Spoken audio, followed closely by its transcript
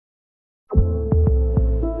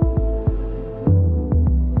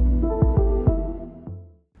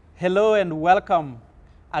Hello and welcome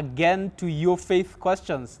again to Your Faith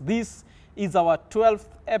Questions. This is our 12th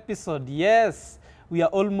episode. Yes, we are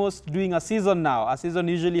almost doing a season now. A season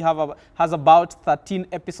usually has about 13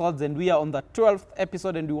 episodes, and we are on the 12th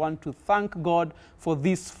episode, and we want to thank God for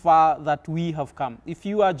this far that we have come. If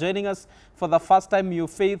you are joining us for the first time, Your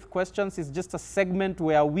Faith Questions is just a segment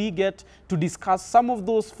where we get to discuss some of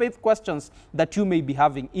those faith questions that you may be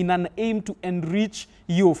having in an aim to enrich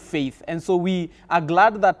your faith. And so we are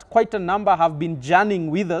glad that quite a number have been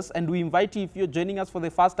journeying with us, and we invite you, if you're joining us for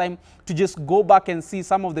the first time, to just go back and see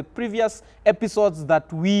some of the previous episodes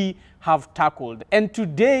that we have tackled. And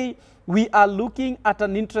today we are looking at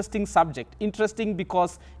an interesting subject. Interesting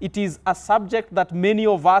because it is a subject that many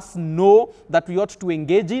of us know that we ought to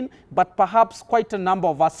engage in, but perhaps quite a number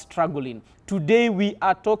of us struggle in. Today we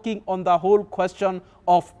are talking on the whole question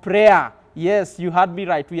of prayer. Yes, you heard me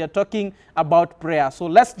right. We are talking about prayer. So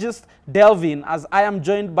let's just delve in, as I am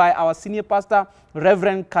joined by our senior pastor,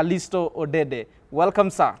 Reverend Calisto Odede. Welcome,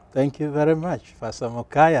 sir. Thank you very much, Pastor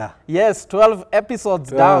Mokaya. Yes, 12 episodes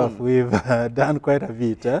down. We've done quite a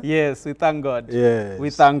bit. Eh? Yes, we thank God. Yes. We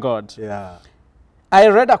thank God. Yeah. I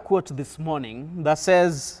read a quote this morning that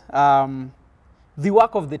says, the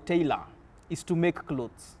work of the tailor is to make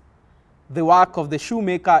clothes. The work of the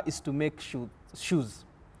shoemaker is to make shoes.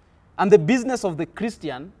 And the business of the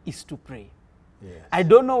Christian is to pray. Yes. I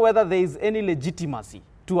don't know whether there is any legitimacy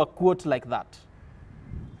to a quote like that.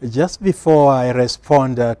 Just before I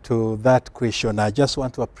respond to that question, I just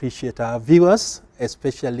want to appreciate our viewers,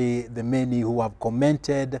 especially the many who have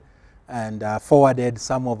commented and forwarded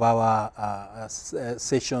some of our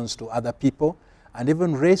sessions to other people, and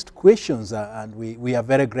even raised questions, and we are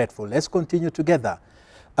very grateful. Let's continue together.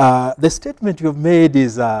 The statement you've made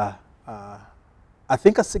is, I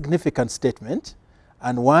think, a significant statement,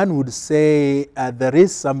 and one would say there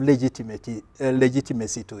is some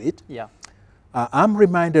legitimacy to it. Yeah. I'm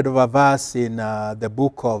reminded of a verse in the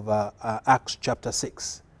book of Acts chapter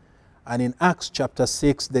 6. And in Acts chapter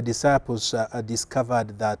 6, the disciples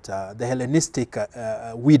discovered that the Hellenistic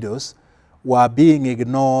widows were being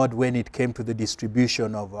ignored when it came to the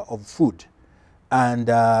distribution of food. And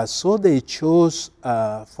so they chose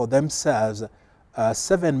for themselves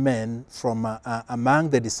 7 men from among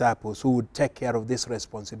the disciples who would take care of this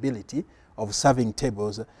responsibility of serving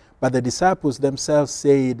tables. But the disciples themselves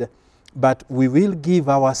said, but we will give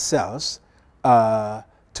ourselves to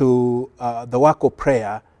the work of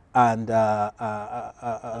prayer and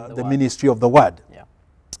the ministry of the word. Yeah.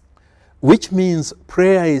 Which means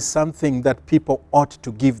prayer is something that people ought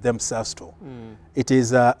to give themselves to. It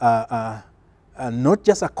is not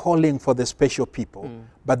just a calling for the special people,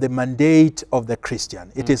 but the mandate of the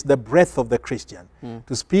Christian. It is the breath of the Christian.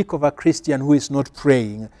 To speak of a Christian who is not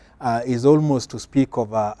praying is almost to speak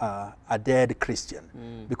of a dead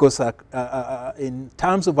Christian. Because in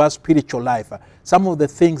terms of our spiritual life, some of the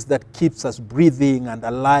things that keeps us breathing and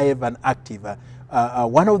alive and active,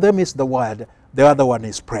 one of them is the word, the other one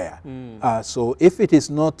is prayer. So if it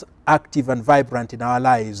is not active and vibrant in our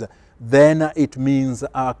lives, then it means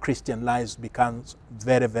our Christian lives becomes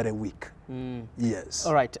very, very weak. Yes.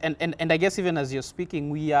 All right. And I guess even as you're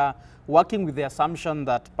speaking, we are working with the assumption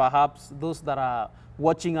that perhaps those that are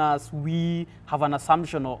watching us, we have an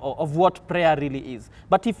assumption of what prayer really is.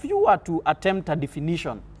 But if you were to attempt a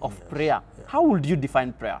definition of prayer, how would you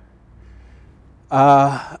define prayer?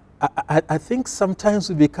 I think sometimes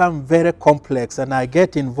we become very complex, and I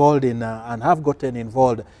get involved in and have gotten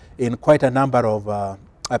involved in quite a number of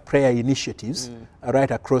prayer initiatives right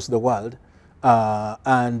across the world,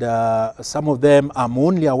 and some of them I'm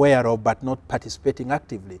only aware of but not participating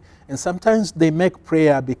actively, and sometimes they make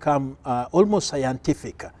prayer become almost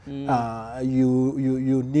scientific.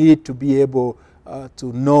 You need to be able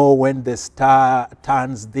to know when the star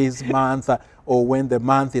turns this month or when the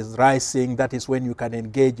month is rising. That is when you can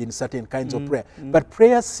engage in certain kinds of prayer. But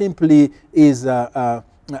prayer simply is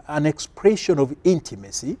an expression of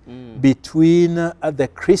intimacy between the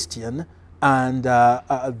Christian and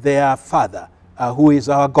their Father, who is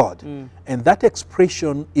our God. And that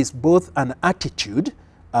expression is both an attitude,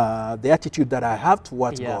 the attitude that I have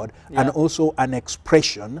towards God, and also an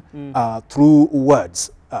expression through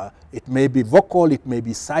words. It may be vocal, it may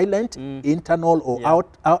be silent, internal or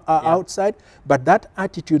outside, but that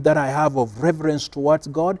attitude that I have of reverence towards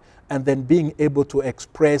God, and then being able to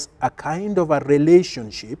express a kind of a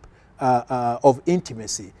relationship of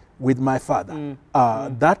intimacy with my Father.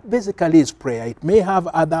 That basically is prayer. It may have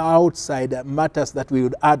other outside matters that we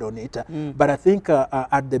would add on it, but I think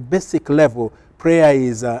at the basic level, prayer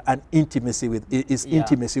is an intimacy with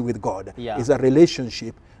intimacy with God. It's a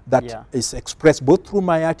relationship that is expressed both through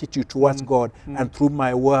my attitude towards God and through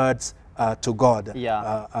my words to God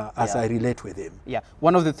as I relate with Him.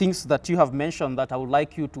 One of the things that you have mentioned that I would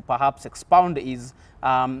like you to perhaps expound is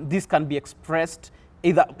this can be expressed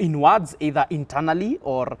either in words, either internally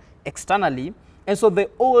or externally. And so the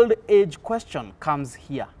old age question comes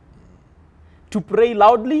here. To pray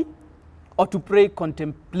loudly or to pray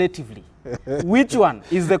contemplatively? Which one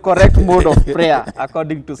is the correct mode of prayer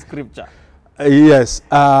according to Scripture? Yes.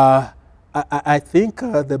 I think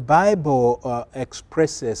the Bible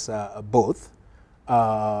expresses both.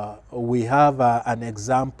 We have an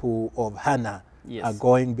example of Hannah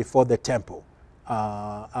going before the temple.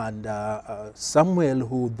 And Samuel,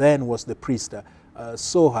 who then was the priest,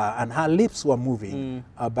 saw her, and her lips were moving,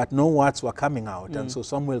 but no words were coming out. And so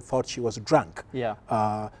Samuel thought she was drunk.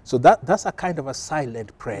 So that's a kind of a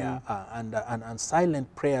silent prayer. And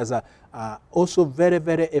silent prayers are also very,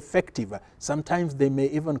 very effective. Sometimes they may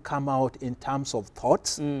even come out in terms of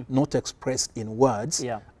thoughts, not expressed in words.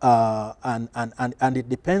 And it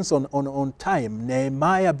depends on time.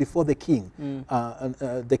 Nehemiah before the king,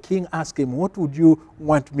 the king asked him, "What would you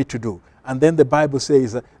want me to do?" And then the Bible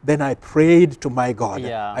says, then I prayed to my God.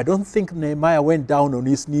 I don't think Nehemiah went down on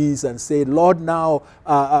his knees and said, "Lord, now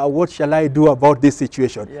what shall I do about this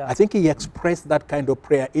situation?" I think he expressed that kind of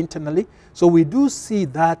prayer internally. So we do see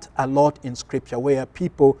that a lot in Scripture, where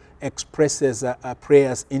people expresses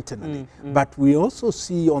prayers internally. But we also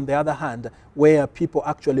see, on the other hand, where people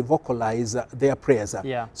actually vocalize their prayers.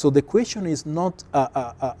 So the question is not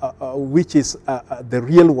which is the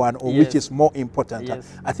real one or which is more important.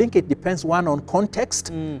 I think it depends, one, on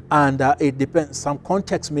context, and it depends. Some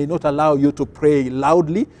context may not allow you to pray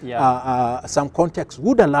loudly. Some context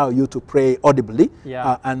would allow you to pray audibly.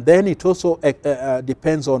 And then it also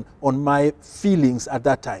depends on my feelings at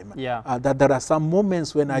that time. That there are some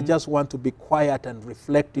moments when I just want to be quiet and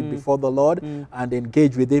reflective before the Lord and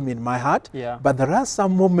engage with Him in my heart. But there are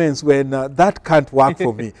some moments when that can't work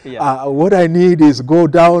for me. What I need is go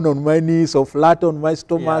down on my knees or flat on my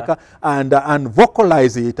stomach and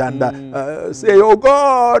vocalize it and say, "Oh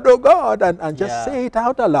God," and just say it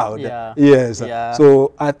out aloud.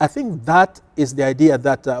 So I think that is the idea,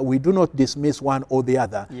 that we do not dismiss one or the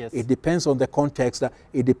other. It depends on the context.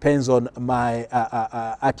 It depends on my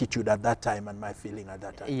attitude at that time and my feeling at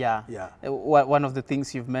that time. One of the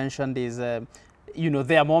things you've mentioned is, you know,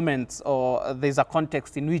 there are moments or there's a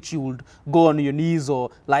context in which you would go on your knees or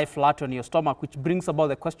lie flat on your stomach, which brings about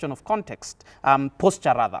the question of context,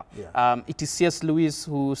 posture rather. It is C.S. Lewis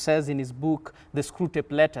who says in his book, The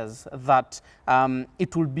Screwtape Letters, that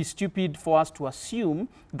it would be stupid for us to assume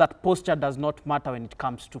that posture does not matter when it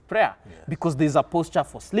comes to prayer, because there's a posture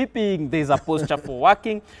for sleeping, there's a posture for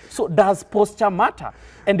working. So does posture matter?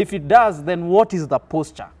 And if it does, then what is the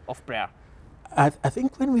posture of prayer? I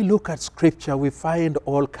think when we look at Scripture, we find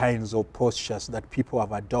all kinds of postures that people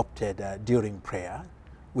have adopted during prayer.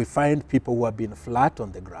 We find people who have been flat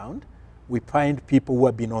on the ground. We find people who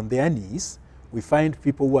have been on their knees. We find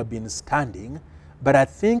people who have been standing. But I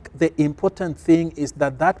think the important thing is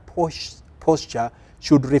that that posture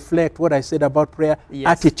should reflect what I said about prayer,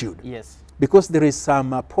 attitude. Because there is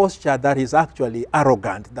some posture that is actually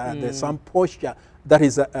arrogant. There's some posture that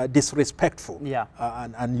is disrespectful.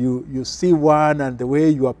 And you see one, and the way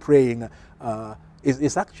you are praying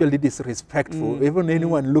is actually disrespectful. Even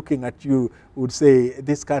anyone looking at you would say,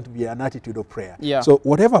 this can't be an attitude of prayer. So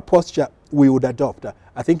whatever posture we would adopt,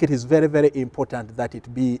 I think it is very, very important that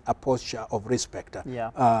it be a posture of respect.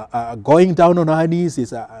 Going down on our knees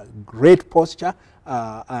is a great posture.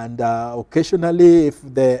 And occasionally, if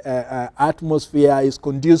the atmosphere is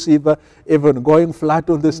conducive, even going flat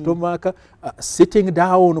on the stomach, sitting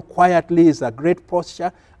down quietly is a great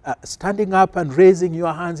posture. Standing up and raising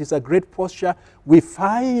your hands is a great posture. We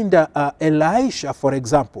find Elisha, for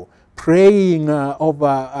example, praying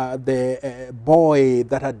over the boy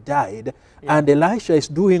that had died. And Elisha is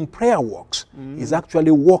doing prayer walks. He's actually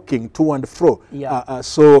walking to and fro.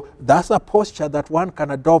 So that's a posture that one can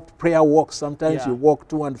adopt. Prayer walks, sometimes you walk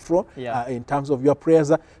to and fro in terms of your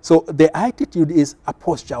prayers. So the attitude is a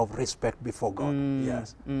posture of respect before God.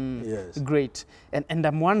 Great. And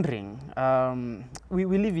I'm wondering, we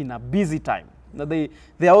live in a busy time. There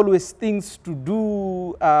are always things to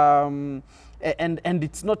do, and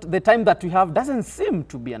it's not, the time that we have doesn't seem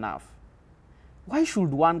to be enough. Why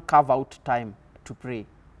should one carve out time to pray?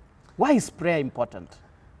 Why is prayer important?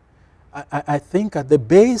 I think at the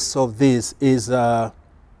base of this is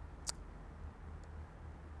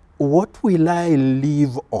what will I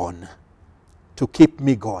live on to keep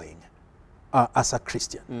me going as a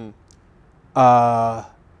Christian?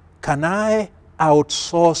 can I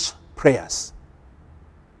outsource prayers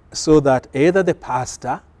so that either the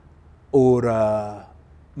pastor or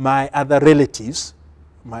my other relatives,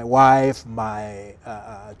 my wife, my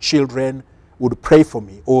children would pray for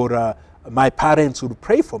me, or my parents would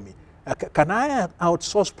pray for me? Can I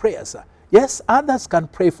outsource prayers? Yes, others can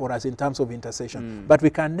pray for us in terms of intercession, but we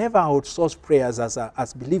can never outsource prayers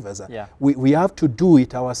as believers. Yeah. We have to do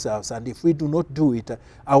it ourselves, and if we do not do it,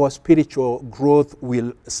 our spiritual growth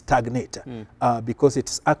will stagnate because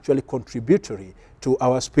it's actually contributory to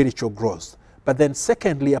our spiritual growth. But then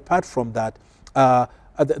secondly, apart from that,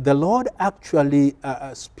 the Lord actually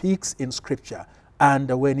speaks in Scripture, and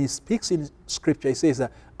when he speaks in Scripture, he says,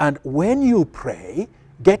 and when you pray,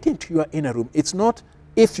 get into your inner room. It's not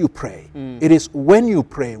if you pray, it is when you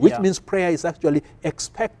pray, which means prayer is actually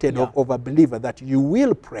expected of a believer, that you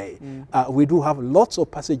will pray. We do have lots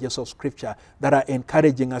of passages of Scripture that are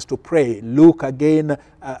encouraging us to pray. Luke again,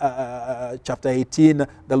 chapter 18,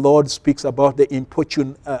 the Lord speaks about the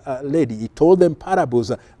importune lady. He told them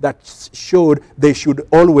parables that showed they should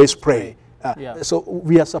always pray. So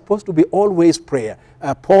we are supposed to be always prayer.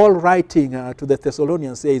 Paul writing to the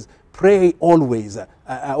Thessalonians says, pray always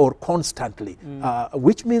or constantly,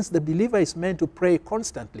 which means the believer is meant to pray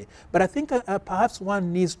constantly. But I think perhaps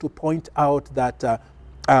one needs to point out that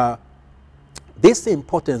this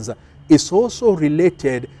importance is also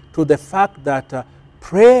related to the fact that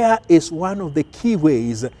prayer is one of the key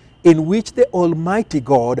ways in which the Almighty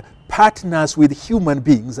God partners with human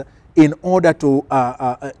beings in order to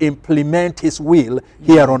implement his will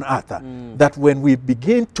here on earth. That when we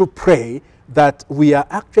begin to pray, that we are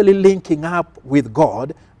actually linking up with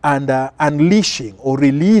God and unleashing or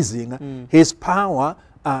releasing his power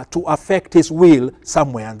to affect his will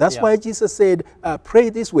somewhere. And that's why Jesus said, pray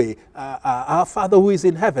this way, our Father who is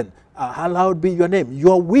in heaven, hallowed be your name.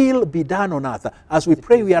 Your will be done on earth. As we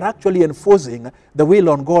pray, we are actually enforcing the will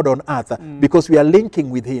on God on earth because we are linking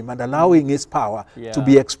with him and allowing his power to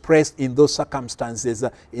be expressed in those circumstances,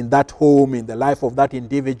 in that home, in the life of that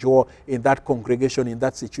individual, in that congregation, in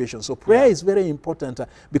that situation. So prayer is very important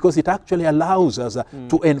because it actually allows us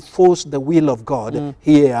to enforce the will of God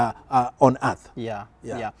here on earth.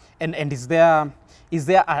 And is there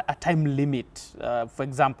a time limit, for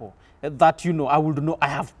example, that I would know I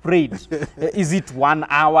have prayed? Is it 1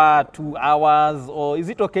 hour, 2 hours, or is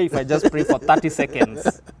it okay if I just pray for 30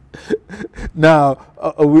 seconds? Now,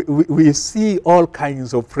 we see all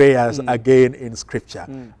kinds of prayers again in Scripture.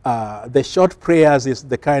 The short prayers is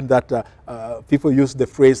the kind that people use the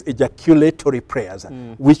phrase ejaculatory prayers,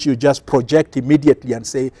 which you just project immediately and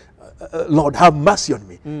say, Lord, have mercy on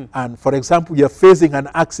me. And for example, you're facing an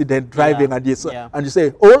accident driving and you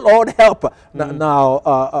say, oh Lord, help.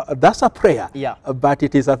 Now, that's a prayer, but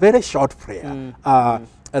it is a very short prayer.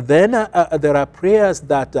 Then there are prayers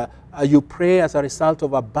that you pray as a result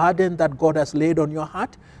of a burden that God has laid on your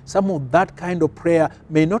heart. Some of that kind of prayer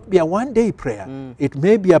may not be a one-day prayer. It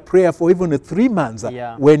may be a prayer for even 3 months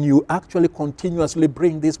when you actually continuously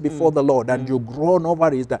bring this before the Lord and you groan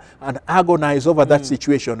over it and agonize over that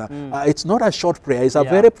situation. It's not a short prayer. It's a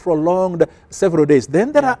very prolonged several days.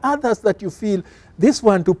 Then there are others that you feel, this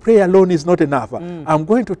one to pray alone is not enough. I'm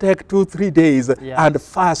going to take 2-3 days and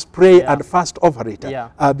fast, pray and fast over it.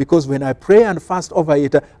 Because when I pray and fast over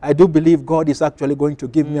it, I do believe God is actually going to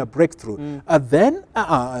give me a breakthrough. Then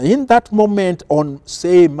in that moment on,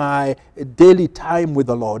 say, my daily time with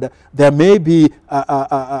the Lord, there may be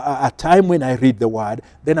a time when I read the word,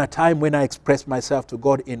 then a time when I express myself to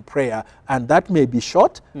God in prayer. And that may be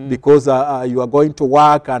short because you are going to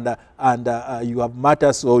work and you have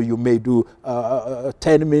matters, so you may do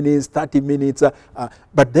 10 minutes, 30 minutes.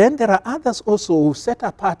 But then there are others also who set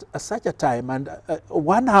apart such a time and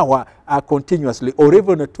 1 hour continuously, or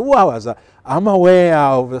even 2 hours. I'm aware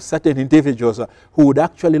of certain individuals who would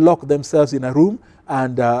actually lock themselves in a room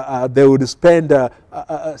and they would spend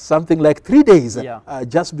something like 3 days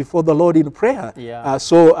just before the Lord in prayer.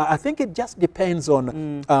 So I think it just depends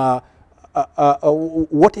on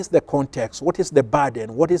what is the context, what is the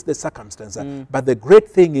burden, what is the circumstance. But the great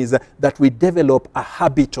thing is that we develop a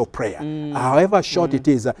habit of prayer. However short it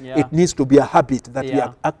is, it needs to be a habit that we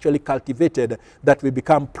have actually cultivated, that we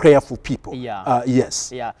become prayerful people.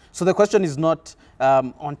 Yes. So the question is not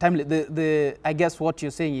on time. I guess what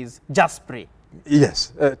you're saying is just pray.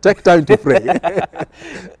 Yes, take time to pray.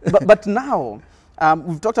 but now,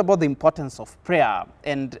 we've talked about the importance of prayer,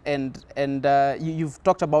 and you've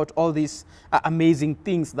talked about all these amazing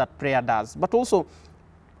things that prayer does. But also,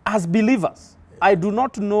 as believers, I do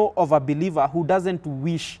not know of a believer who doesn't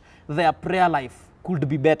wish their prayer life could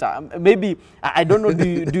be better? Maybe, I don't know,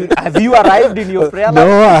 have you arrived in your prayer life?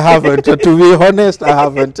 No, I haven't. To be honest, I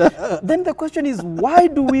haven't. Then the question is, why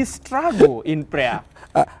do we struggle in prayer?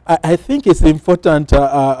 I think it's important,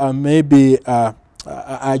 maybe,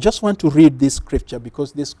 I just want to read this scripture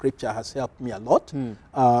because this scripture has helped me a lot,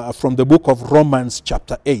 from the book of Romans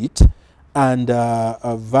chapter 8 and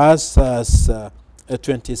verses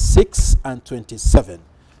 26 and 27.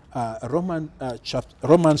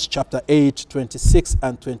 Romans chapter 8, 26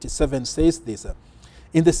 and 27 says this.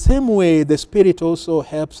 In the same way, the Spirit also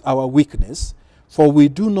helps our weakness, for we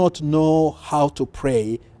do not know how to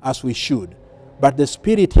pray as we should. But the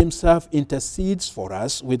Spirit himself intercedes for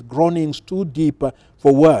us with groanings too deep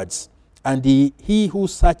for words. And he who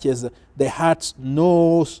searches the hearts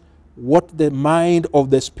knows what the mind of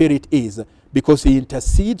the Spirit is, because he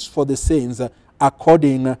intercedes for the saints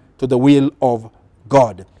according to the will of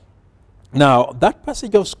God. Now, that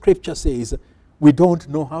passage of Scripture says we don't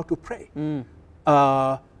know how to pray.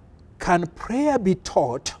 Can prayer be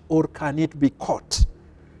taught or can it be caught?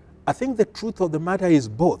 I think the truth of the matter is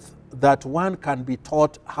both. That one can be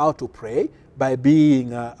taught how to pray by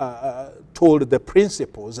being told the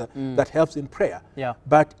principles that helps in prayer. Yeah.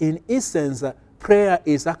 But in essence, prayer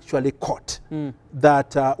is actually caught.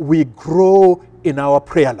 That we grow in our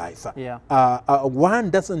prayer life. Yeah. One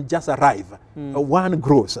doesn't just arrive. One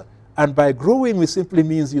grows. And by growing, we simply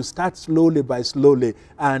means you start slowly by slowly,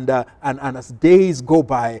 and as days go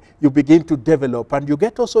by, you begin to develop, and you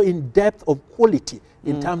get also in depth of quality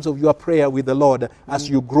in terms of your prayer with the Lord as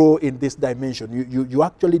you grow in this dimension. You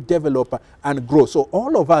actually develop and grow. So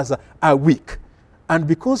all of us are weak, and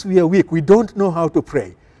because we are weak, we don't know how to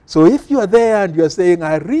pray. So if you are there and you are saying,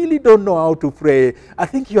 I really don't know how to pray, I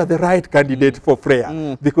think you are the right candidate for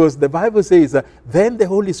prayer. Because the Bible says, then the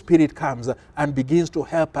Holy Spirit comes and begins to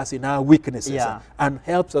help us in our weaknesses and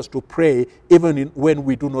helps us to pray even when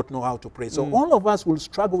we do not know how to pray. So all of us will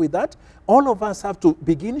struggle with that. All of us have to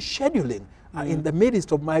begin scheduling. In the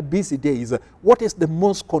midst of my busy days, what is the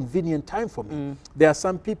most convenient time for me? There are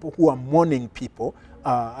some people who are morning people.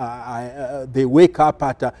 They wake up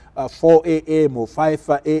at 4 a.m. or 5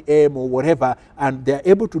 a.m. or whatever, and they're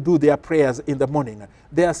able to do their prayers in the morning.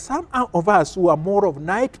 There are some of us who are more of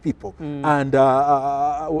night people, and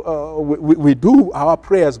we do our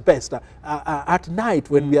prayers best at night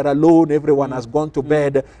when we are alone, everyone has gone to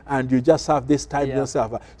bed, and you just have this time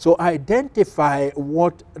yourself. So identify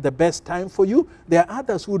what the best time for you. There are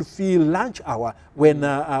others who would feel lunch hour when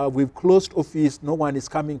we've closed office, no one is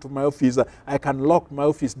coming to my office, I can lock my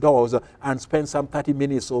office doors and spend some 30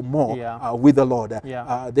 minutes or more with the Lord.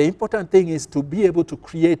 The important thing is to be able to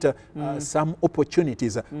create some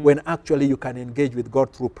opportunities when actually you can engage with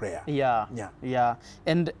God through prayer.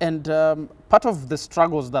 And part of the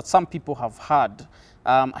struggles that some people have had,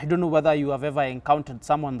 I don't know whether you have ever encountered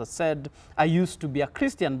someone that said, I used to be a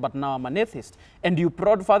Christian, but now I'm an atheist. And you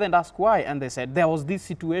prod further and ask why. And they said, there was this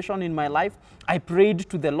situation in my life. I prayed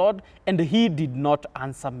to the Lord and he did not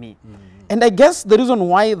answer me. And I guess the reason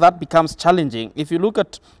why that becomes challenging, if you look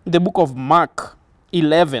at the book of Mark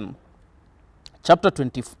 11, chapter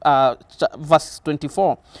 20, verse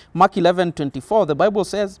 24, Mark 11:24, the Bible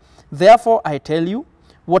says, therefore I tell you,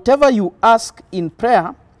 whatever you ask in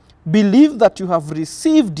prayer, believe that you have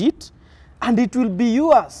received it and it will be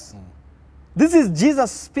yours. This is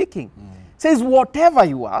Jesus speaking. Says whatever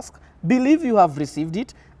you ask, believe you have received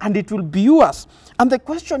it and it will be yours. And the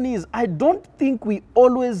question is, I don't think we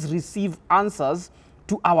always receive answers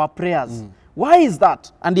to our prayers. Why is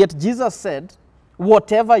that? And yet Jesus said,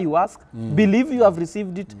 whatever you ask, believe you have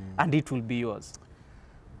received it and it will be yours.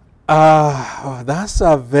 That's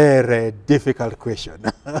a very difficult question.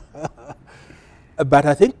 But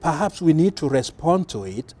I think perhaps we need to respond to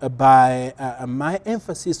it by my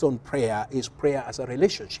emphasis on prayer is prayer as a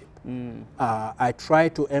relationship. I try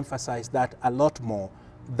to emphasize that a lot more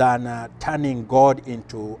than turning God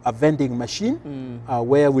into a vending machine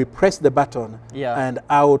where we press the button and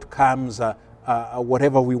out comes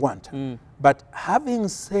whatever we want. But having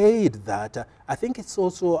said that, I think it's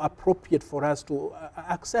also appropriate for us to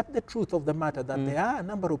accept the truth of the matter that there are a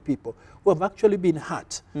number of people who have actually been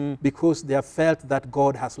hurt because they have felt that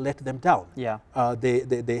God has let them down.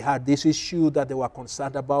 They had this issue that they were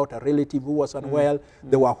concerned about, a relative who was unwell.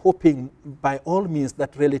 They were hoping by all means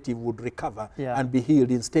that relative would recover and be healed.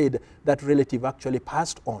 Instead, that relative actually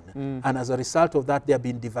passed on. And as a result of that, they have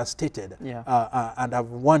been devastated and have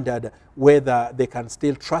wondered whether they can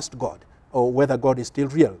still trust God or whether God is still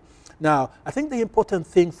real. Now, I think the important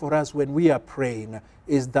thing for us when we are praying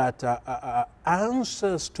is that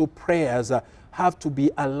answers to prayers have to be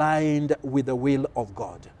aligned with the will of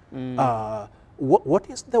God. What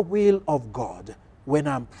is the will of God? when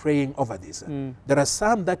I'm praying over this. There are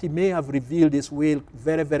some that he may have revealed his will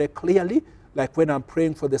very, very clearly, like when I'm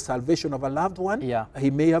praying for the salvation of a loved one,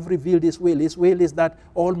 he may have revealed his will. His will is that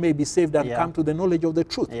all may be saved and come to the knowledge of the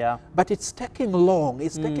truth. But it's taking long.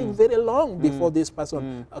 It's taking very long before this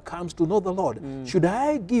person comes to know the Lord. Should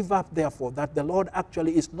I give up, therefore, that the Lord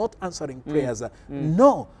actually is not answering prayers?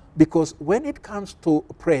 No, because when it comes to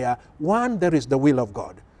prayer, one, there is the will of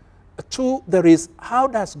God. Two, there is how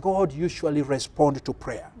does God usually respond to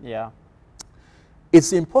prayer?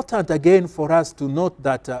 It's important again for us to note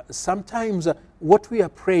that sometimes what we are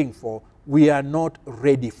praying for, we are not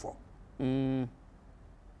ready for.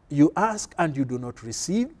 You ask and you do not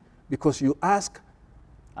receive because you ask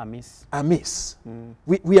amiss.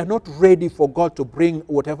 We are not ready for God to bring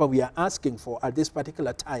whatever we are asking for at this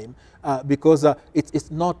particular time because it's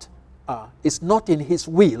not in His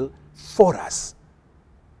will for us.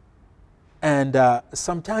 And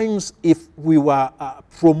sometimes if we were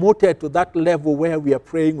promoted to that level where we are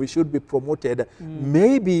praying we should be promoted,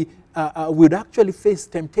 maybe we'd actually face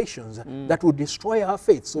temptations that would destroy our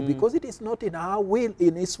faith. So because it is not in our will,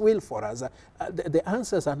 in His will for us, the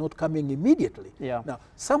answers are not coming immediately. Now,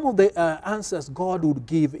 some of the answers God would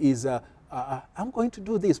give is, I'm going to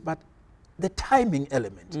do this, but the timing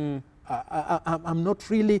element. I'm not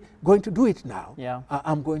really going to do it now.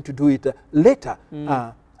 I'm going to do it later.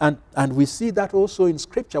 And we see that also in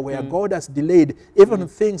Scripture where God has delayed even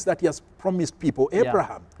things that He has promised people.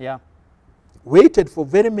 Abraham waited for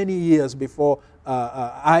very many years before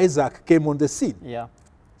Isaac came on the scene.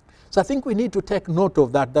 So I think we need to take note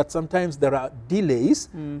of that, that sometimes there are delays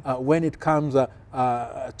when it comes to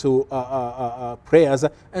prayers,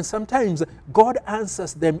 and sometimes God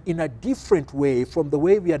answers them in a different way from the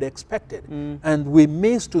way we had expected. And we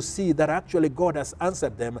miss to see that actually God has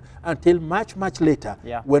answered them until much, much later.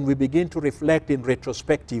 When we begin to reflect in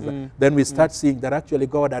retrospective, then we start seeing that actually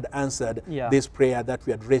God had answered this prayer that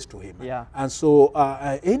we had raised to Him. And so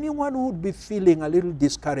anyone who would be feeling a little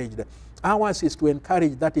discouraged, ours is to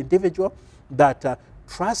encourage that individual that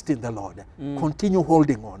trust in the Lord, continue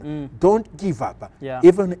holding on, don't give up.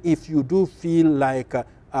 Even if you do feel like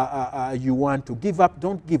you want to give up,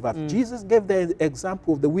 don't give up. Jesus gave the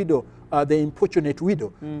example of the widow, the importunate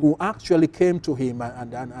widow, who actually came to Him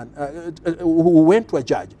and who went to a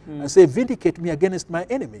judge and said, vindicate me against my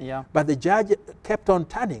enemy. But the judge kept on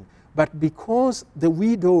turning. But because the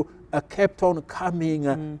widow kept on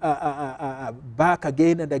coming back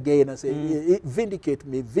again and again and say, vindicate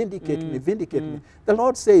me, vindicate me, vindicate me. The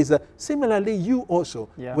Lord says, similarly, you also,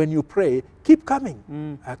 when you pray, keep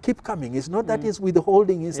coming. Keep coming. It's not that He's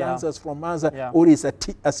withholding His answers from us or He's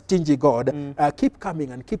a stingy God. Keep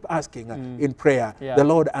coming and keep asking in prayer. The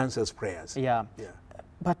Lord answers prayers.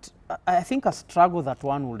 But I think a struggle that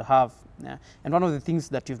one would have, and one of the things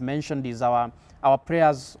that you've mentioned is our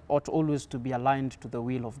prayers ought always to be aligned to the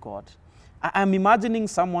will of God. I'm imagining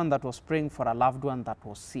someone that was praying for a loved one that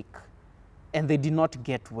was sick and they did not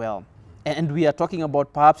get well. And we are talking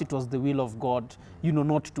about perhaps it was the will of God, you know,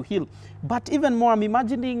 not to heal. But even more, I'm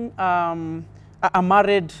imagining a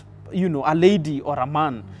married, you know, a lady or a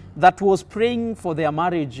man that was praying for their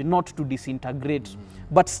marriage not to disintegrate,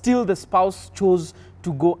 but still the spouse chose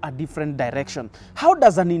to go a different direction. How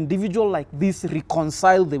does an individual like this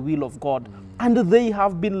reconcile the will of God and they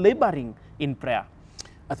have been laboring in prayer?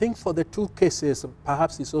 I think for the two cases,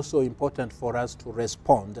 perhaps it's also important for us to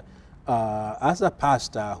respond as a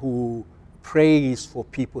pastor who prays for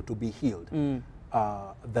people to be healed.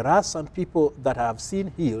 There are some people that I have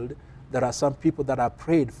seen healed. There are some people that are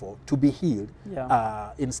prayed for to be healed.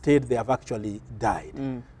 Instead, they have actually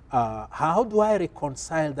died. How do I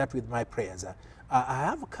reconcile that with my prayers? I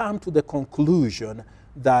have come to the conclusion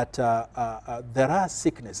that there are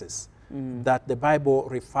sicknesses that the Bible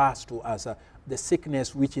refers to as the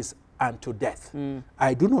sickness which is unto death.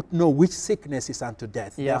 I do not know which sickness is unto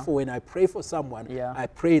death. Therefore, when I pray for someone, I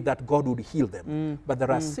pray that God would heal them. But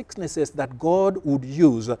there are sicknesses that God would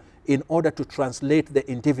use in order to translate the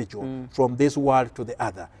individual from this world to the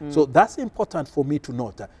other. So that's important for me to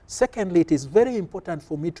note. Secondly, it is very important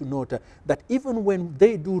for me to note that even when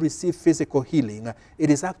they do receive physical healing, it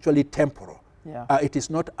is actually temporal. It is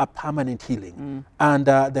not a permanent healing. And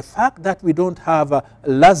the fact that we don't have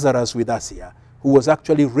Lazarus with us here, who was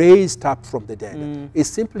actually raised up from the dead, is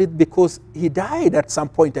simply because he died at some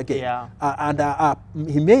point again. And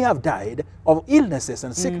he may have died of illnesses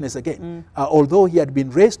and sickness again, although he had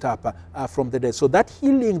been raised up from the dead. So that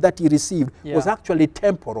healing that he received was actually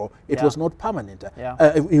temporal. It was not permanent.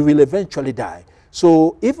 He will eventually die.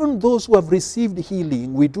 So even those who have received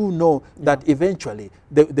healing, we do know that eventually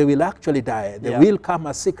they will actually die. There will come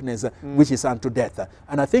a sickness which is unto death.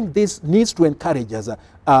 And I think this needs to encourage us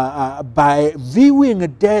by viewing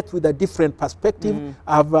death with a different perspective.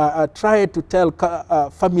 I've tried to tell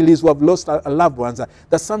families who have lost loved ones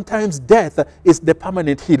that sometimes death is the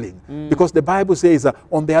permanent healing, because the Bible says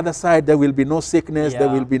on the other side there will be no sickness, there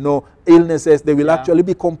will be no illnesses, they will actually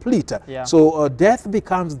be complete. So death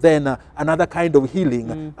becomes then another kind of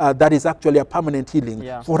healing that is actually a permanent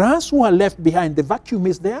healing. For us who are left behind, the vacuum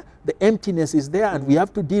is there, the emptiness is there, and we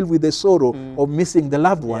have to deal with the sorrow of missing the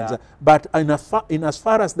loved ones. But in as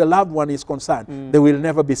far as the loved one is concerned, they will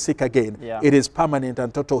never be sick again. It is permanent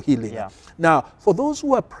and total healing. Now, for those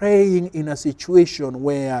who are praying in a situation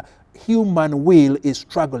where human will is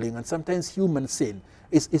struggling, and sometimes human sin,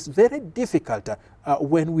 it's very difficult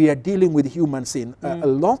when we are dealing with human sin.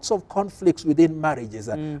 Lots of conflicts within marriages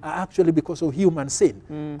are actually because of human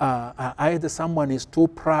sin. Either someone is too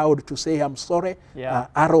proud to say, I'm sorry.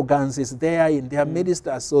 Arrogance is there in their midst,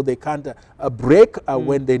 so they can't break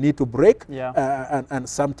when they need to break. And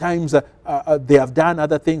sometimes they have done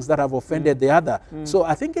other things that have offended the other. So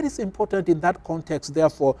I think it is important in that context,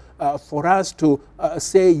 therefore, for us to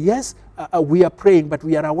say, yes, we are praying, but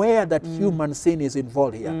we are aware that human sin is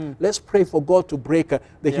involved here. Let's pray for God to break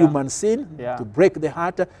the human sin, to break the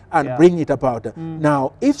heart and bring it about.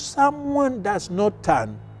 Now, if someone does not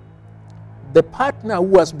turn, the partner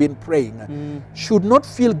who has been praying should not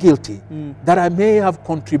feel guilty that I may have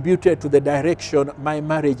contributed to the direction my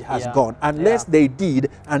marriage has gone, unless they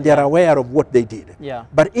did and they are aware of what they did.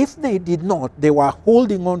 But if they did not, they were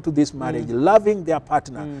holding on to this marriage, loving their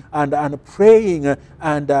partner and praying,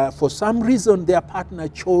 and for some reason their partner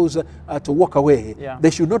chose to walk away,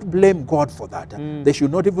 they should not blame God for that. They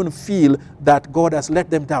should not even feel that God has let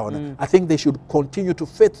them down. I think they should continue to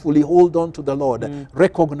faithfully hold on to the Lord,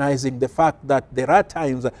 recognizing the fact that there are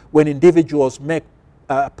times when individuals make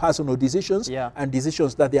personal decisions and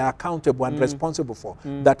decisions that they are accountable and responsible for,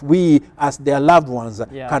 that we as their loved ones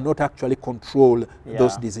cannot actually control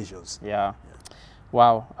those decisions.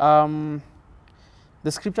 Wow.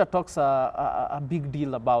 The scripture talks a big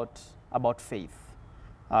deal about faith.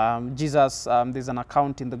 Jesus, there's an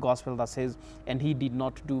account in the gospel that says, and he did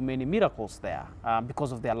not do many miracles there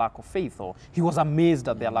because of their lack of faith, or he was amazed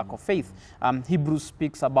at their lack of faith. Hebrews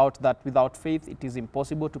speaks about that without faith it is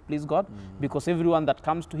impossible to please God, because everyone that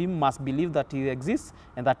comes to him must believe that he exists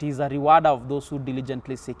and that he is a rewarder of those who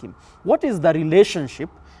diligently seek him. What is the relationship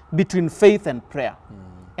between faith and prayer?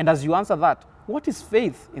 And as you answer that, what is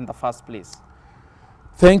faith in the first place?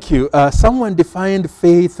 Thank you. Someone defined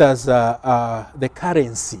faith as the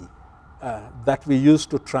currency that we use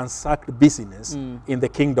to transact business in the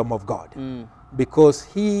kingdom of God. Because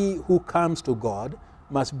he who comes to God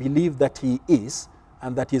must believe that he is,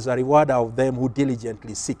 and that he is a rewarder of them who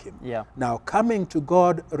diligently seek him. Now, coming to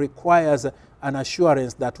God requires an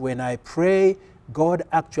assurance that when I pray, God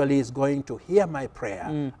actually is going to hear my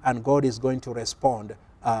prayer, and God is going to respond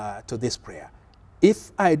to this prayer.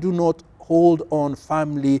 If I do not hold on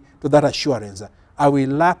firmly to that assurance, I will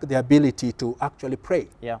lack the ability to actually pray.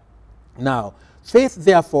 Now, faith,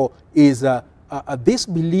 therefore, is this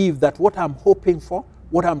belief that what I'm hoping for,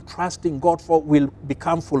 what I'm trusting God for, will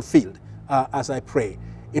become fulfilled as I pray.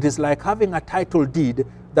 It is like having a title deed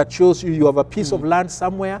that shows you have a piece of land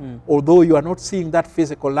somewhere, although you are not seeing that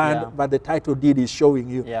physical land, but the title deed is showing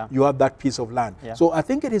you you have that piece of land. So I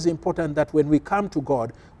think it is important that when we come to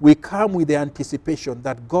God, we come with the anticipation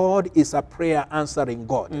that God is a prayer answering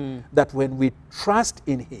God, that when we trust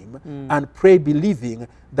in him and pray believing,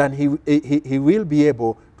 then he will be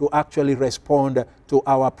able to actually respond to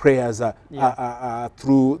our prayers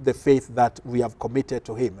through the faith that we have committed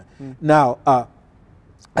to him. Now,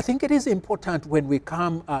 I think it is important when we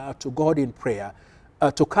come to God in prayer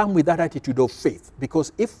to come with that attitude of faith,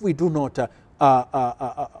 because if we do not,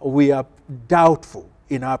 we are doubtful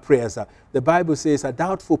in our prayers. The Bible says a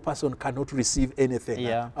doubtful person cannot receive anything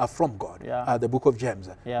from God, the book of James.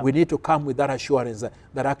 We need to come with that assurance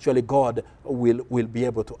that actually God will be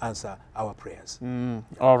able to answer our prayers.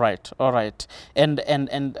 All right.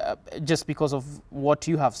 And just because of what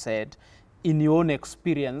you have said, in your own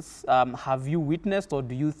experience, have you witnessed, or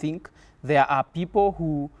do you think there are people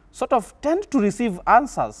who sort of tend to receive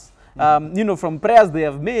answers, you know, from prayers they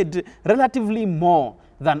have made relatively more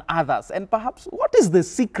than others? And perhaps what is the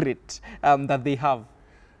secret that they have?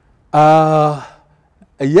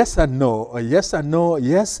 Yes and no. Yes and no.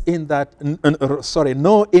 Yes in that,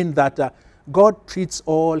 no in that God treats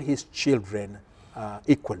all his children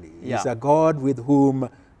equally. He's a God with whom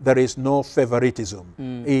there is no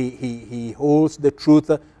favoritism. He holds the truth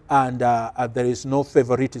and there is no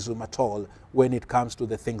favoritism at all when it comes to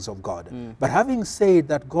the things of God. But having said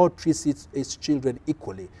that, God treats his children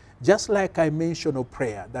equally. Just like I mentioned of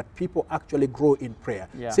prayer, that people actually grow in prayer.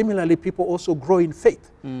 Similarly, people also grow in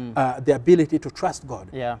faith, the ability to trust God.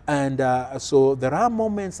 And so there are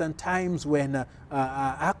moments and times when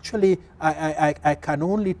actually I can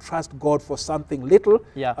only trust God for something little,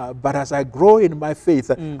 but as I grow in my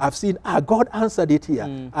faith, I've seen, God answered it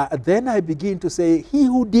here. Then I begin to say, he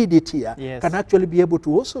who did it here can actually be able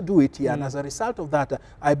to also do it here. And as a result of that,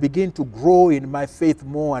 I begin to grow in my faith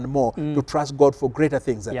more and more to trust God for greater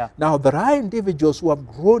things. Now, there are individuals who have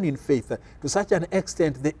grown in faith to such an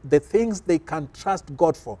extent the things they can trust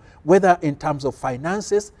God for, whether in terms of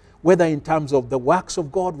finances, whether in terms of the works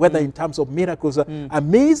of God, whether in terms of miracles,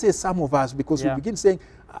 amazes some of us, because we begin saying,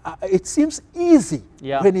 it seems easy.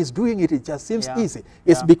 When he's doing it, it just seems easy.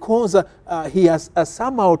 It's because he has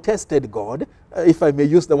somehow tested God, if I may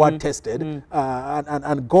use the word tested,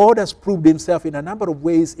 and God has proved himself in a number of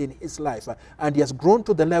ways in his life, and he has grown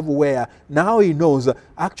to the level where now he knows,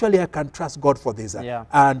 actually I can trust God for this.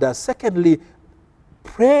 And secondly,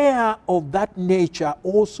 prayer of that nature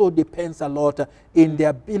also depends a lot in the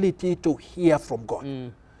ability to hear from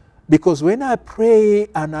God. Because when I pray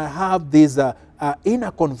and I have this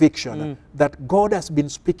inner conviction that God has been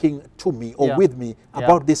speaking to me or with me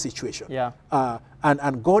about this situation,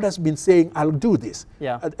 and God has been saying, I'll do this,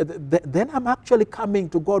 then I'm actually coming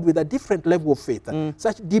to God with a different level of faith,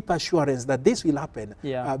 such deep assurance that this will happen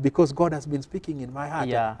because God has been speaking in my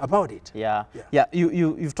heart about it.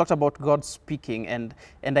 You've talked about God speaking, and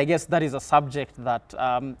I guess that is a subject that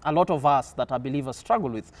a lot of us that are believers struggle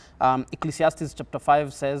with. Ecclesiastes chapter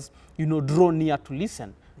 5 says, draw near to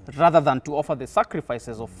listen, rather than to offer the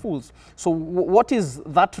sacrifices of fools. So what is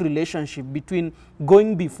that relationship between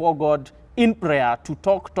going before God in prayer to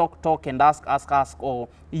talk and ask, or,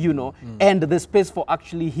 and the space for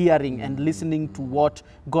actually hearing and listening to what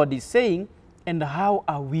God is saying, and how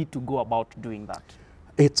are we to go about doing that?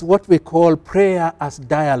 It's what we call prayer as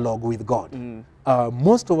dialogue with God.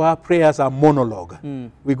 Most of our prayers are monologue.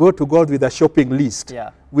 We go to God with a shopping list,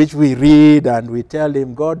 which we read and we tell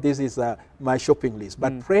him, God, this is my shopping list.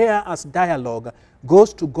 But prayer as dialogue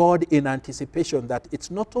goes to God in anticipation that it's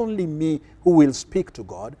not only me who will speak to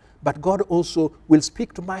God, but God also will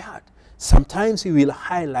speak to my heart. Sometimes he will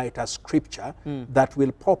highlight a scripture that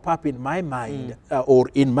will pop up in my mind or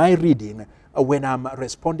in my reading when I'm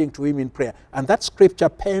responding to him in prayer. And that scripture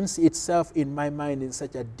pens itself in my mind in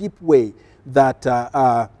such a deep way that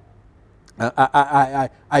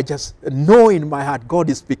I just know in my heart God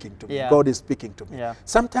is speaking to me. God is speaking to me.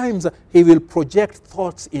 Sometimes he will project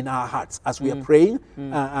thoughts in our hearts as we are praying,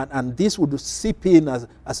 and this would seep in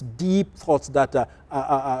as deep thoughts that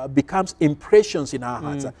becomes impressions in our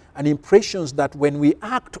hearts, and impressions that when we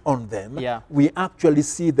act on them, we actually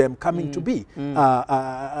see them coming to be,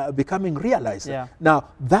 becoming realized. Now,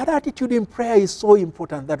 that attitude in prayer is so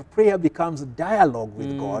important, that prayer becomes dialogue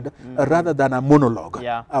with God rather than a monologue,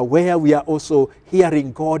 where we are also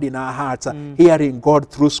hearing God in our hearts, hearing God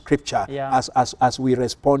through scripture as we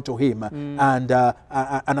respond to him. And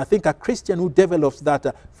I think a Christian who develops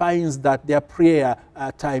that finds that their prayer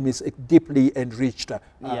time is deeply enriched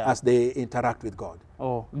as they interact with God.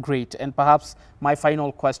 Oh, great. And perhaps my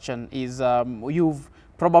final question is, you've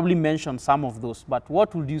probably mentioned some of those, but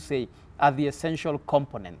what would you say are the essential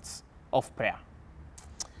components of prayer?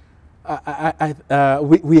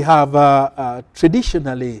 We have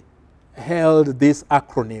traditionally held this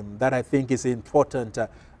acronym that I think is important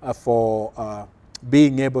for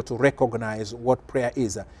being able to recognize what prayer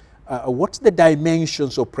is. What's the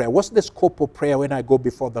dimensions of prayer? What's the scope of prayer when I go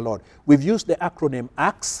before the Lord? We've used the acronym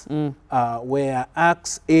ACTS, where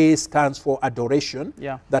ACTS, A stands for adoration,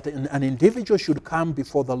 that an individual should come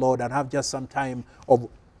before the Lord and have just some time of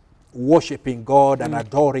worshiping God and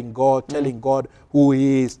adoring God, telling God who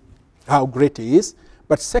he is, how great he is.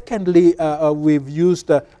 But secondly, we've used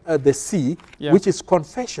the C, which is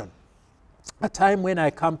confession. A time when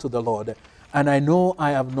I come to the Lord and I know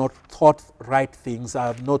I have not thought right things, I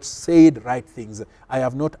have not said right things, I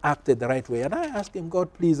have not acted the right way. And I ask him,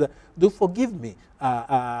 God, please do forgive me.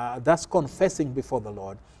 That's confessing before the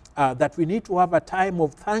Lord. That we need to have a time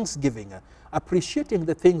of thanksgiving, appreciating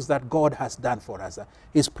the things that God has done for us.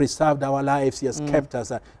 He's preserved our lives, he has kept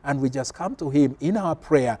us, and we just come to him in our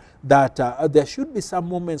prayer that there should be some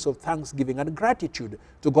moments of thanksgiving and gratitude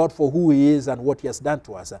to God for who he is and what he has done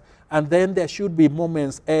to us. And then there should be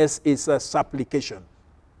moments as is supplication.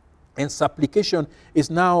 And supplication is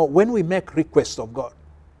now when we make requests of God,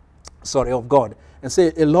 and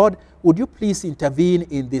say, Lord, would you please intervene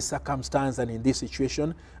in this circumstance and in this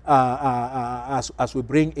situation as we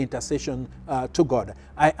bring intercession to God.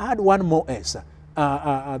 I add one more S.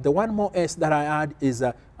 The one more S that I add is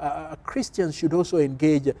Christians should also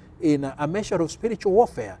engage in a measure of spiritual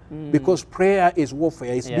warfare, because prayer is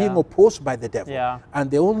warfare. It's being opposed by the devil. And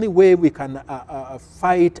the only way we can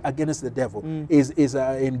fight against the devil is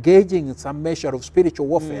engaging in some measure of spiritual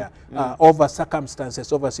warfare over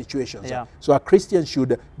circumstances, over situations. So a Christian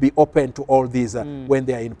should be open to all these when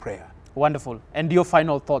they are in prayer. Wonderful. And your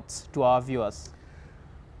final thoughts to our viewers?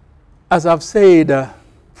 As I've said,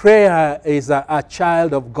 prayer is a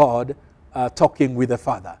child of God talking with the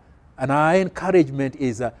Father. And our encouragement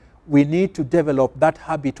is we need to develop that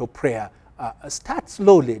habit of prayer. Start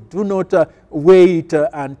slowly. Do not wait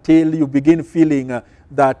until you begin feeling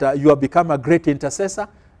that you have become a great intercessor.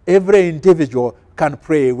 Every individual can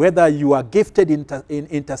pray, whether you are gifted in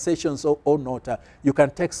intercessions or not. You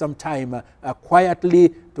can take some time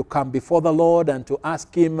quietly to come before the Lord and to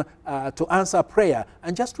ask Him to answer prayer,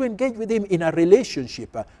 and just to engage with Him in a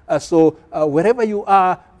relationship. So wherever you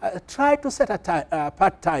are, try to set a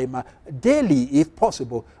part time daily, if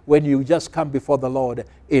possible, when you just come before the Lord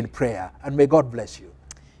in prayer. And may God bless you.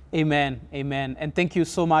 Amen. Amen. And thank you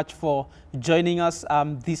so much for joining us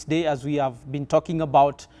this day as we have been talking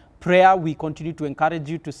about prayer. We continue to encourage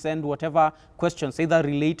you to send whatever questions, either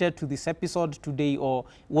related to this episode today or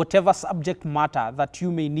whatever subject matter that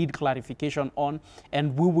you may need clarification on,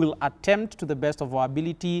 and we will attempt to the best of our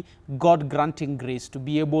ability, God granting grace, to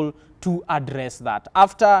be able to address that.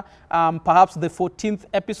 After perhaps the 14th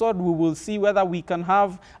episode, we will see whether we can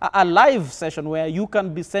have a live session where you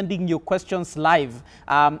can be sending your questions live,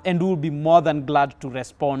 and we'll be more than glad to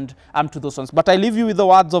respond to those ones. But I leave you with the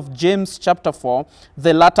words of James chapter 4,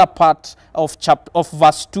 the latter part of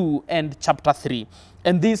verse 2 and chapter 3.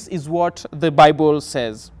 And this is what the Bible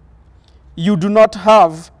says: you do not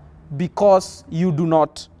have because you do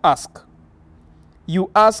not ask. You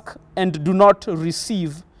ask and do not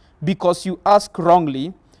receive because you ask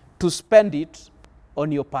wrongly, to spend it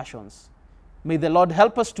on your passions. May the Lord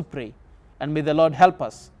help us to pray, and may the Lord help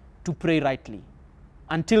us to pray rightly.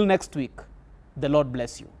 Until next week, the Lord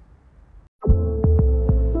bless you.